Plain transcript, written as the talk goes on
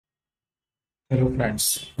Hello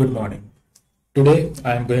friends, good morning. Today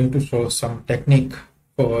I am going to show some technique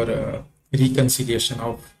for reconciliation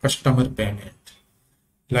of customer payment.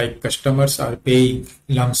 Like customers are paying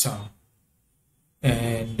lump sum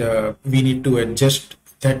and we need to adjust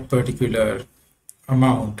that particular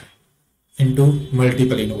amount into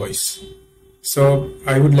multiple invoice. So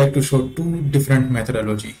I would like to show two different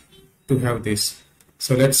methodology to have this.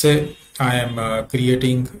 So let's say I am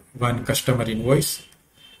creating one customer invoice.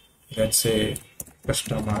 Let's say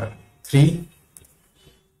customer 3,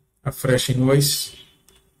 a fresh invoice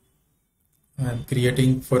I'm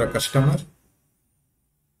creating for a customer.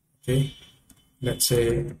 Okay, let's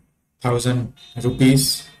say 1000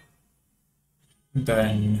 rupees.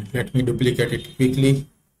 Then let me duplicate it quickly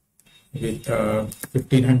with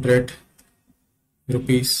 1500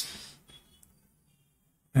 rupees,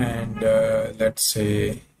 and let's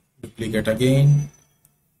say duplicate again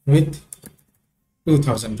with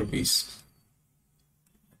 2000 rupees.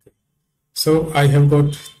 So I have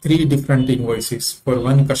got three different invoices for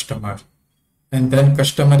one customer, and then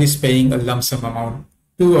customer is paying a lump sum amount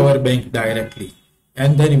to our bank directly,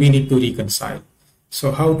 and then we need to reconcile.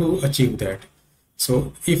 So how to achieve that?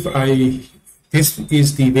 So if this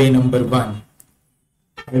is the way number one,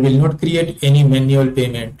 I will not create any manual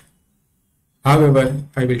payment. However,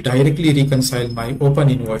 I will directly reconcile my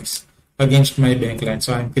open invoice against my bank line.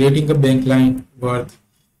 So I am creating a bank line worth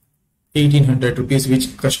 1800 rupees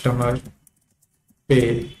which customer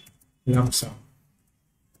pay lump sum.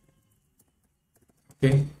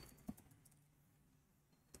 Okay.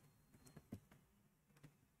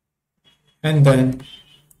 And then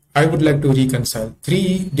I would like to reconcile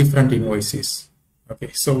three different invoices.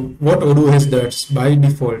 Okay, so what Odoo has done, by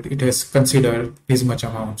default, it has considered this much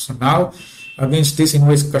amount. So now against this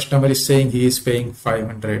invoice, customer is saying he is paying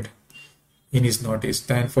 500 in his notice.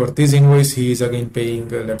 Then for this invoice, he is again paying,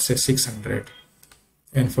 let's say 600.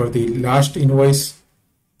 And for the last invoice,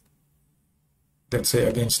 let's say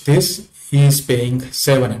against this, he is paying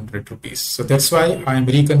 700 rupees. So that's why I am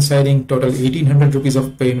reconciling total 1800 rupees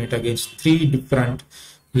of payment against three different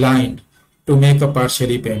lines to make a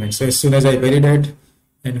partially payment. So as soon as I validate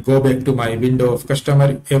and go back to my window of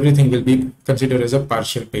customer, everything will be considered as a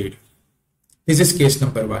partial paid. This is case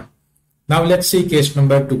number one. Now let's see case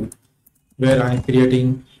number two, where I am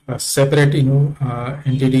creating a separate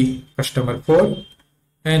entity customer 4,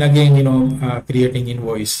 and again creating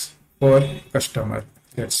invoice for customer,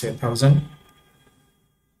 let's say 1000,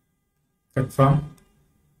 confirm.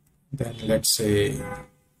 Then let's say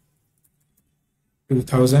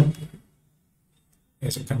 2000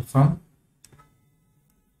 as a confirm,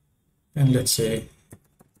 and let's say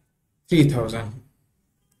 3000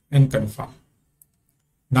 and confirm.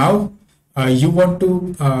 Now you want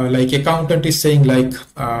to like accountant is saying like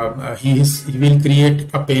he will create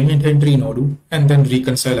a payment entry in Odoo and then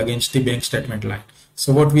reconcile against the bank statement line.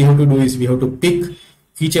 So what we have to do is we have to pick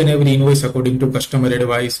each and every invoice according to customer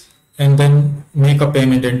advice and then make a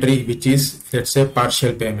payment entry which is, let's say,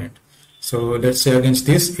 partial payment. So let's say against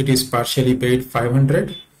this it is partially paid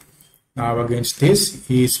 500. Now against this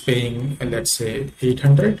he is paying, let's say,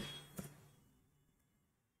 800,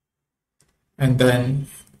 and then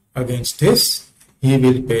against this he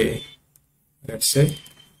will pay, let's say,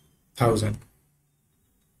 1000.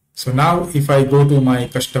 So now if I go to my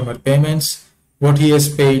customer payments, what he has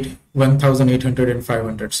paid 1800 and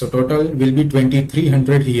 500, so total will be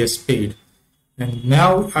 2300 he has paid. And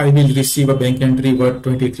now I will receive a bank entry worth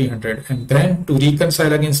 2300, and then to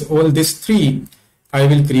reconcile against all these three, I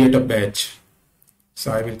will create a batch.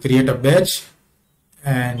 So I will create a batch,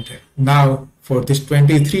 and now for this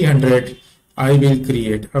 2300 I will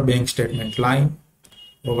create a bank statement line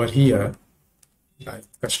over here, like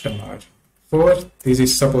customer 4. This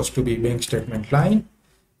is supposed to be bank statement line,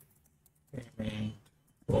 payment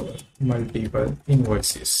for multiple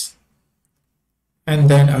invoices. And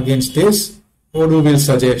then against this, Odoo will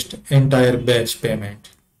suggest entire batch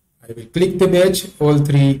payment. I will click the batch, all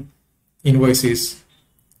three invoices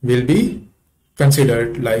will be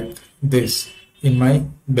considered like this in my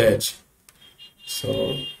batch.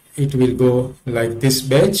 So it will go like this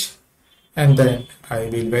batch, and then I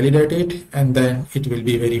will validate it, and then it will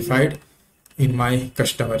be verified in my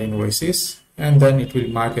customer invoices, and then it will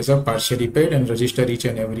mark as a partially paid and register each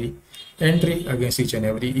and every entry against each and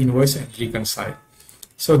every invoice and reconcile.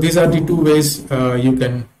 So these are the two ways you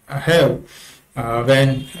can have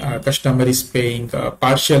when customer is paying a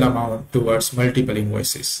partial amount towards multiple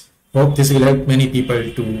invoices. Hope this will help many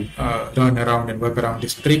people to run around and work around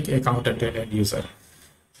this trick, accountant and end user.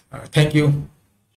 Thank you.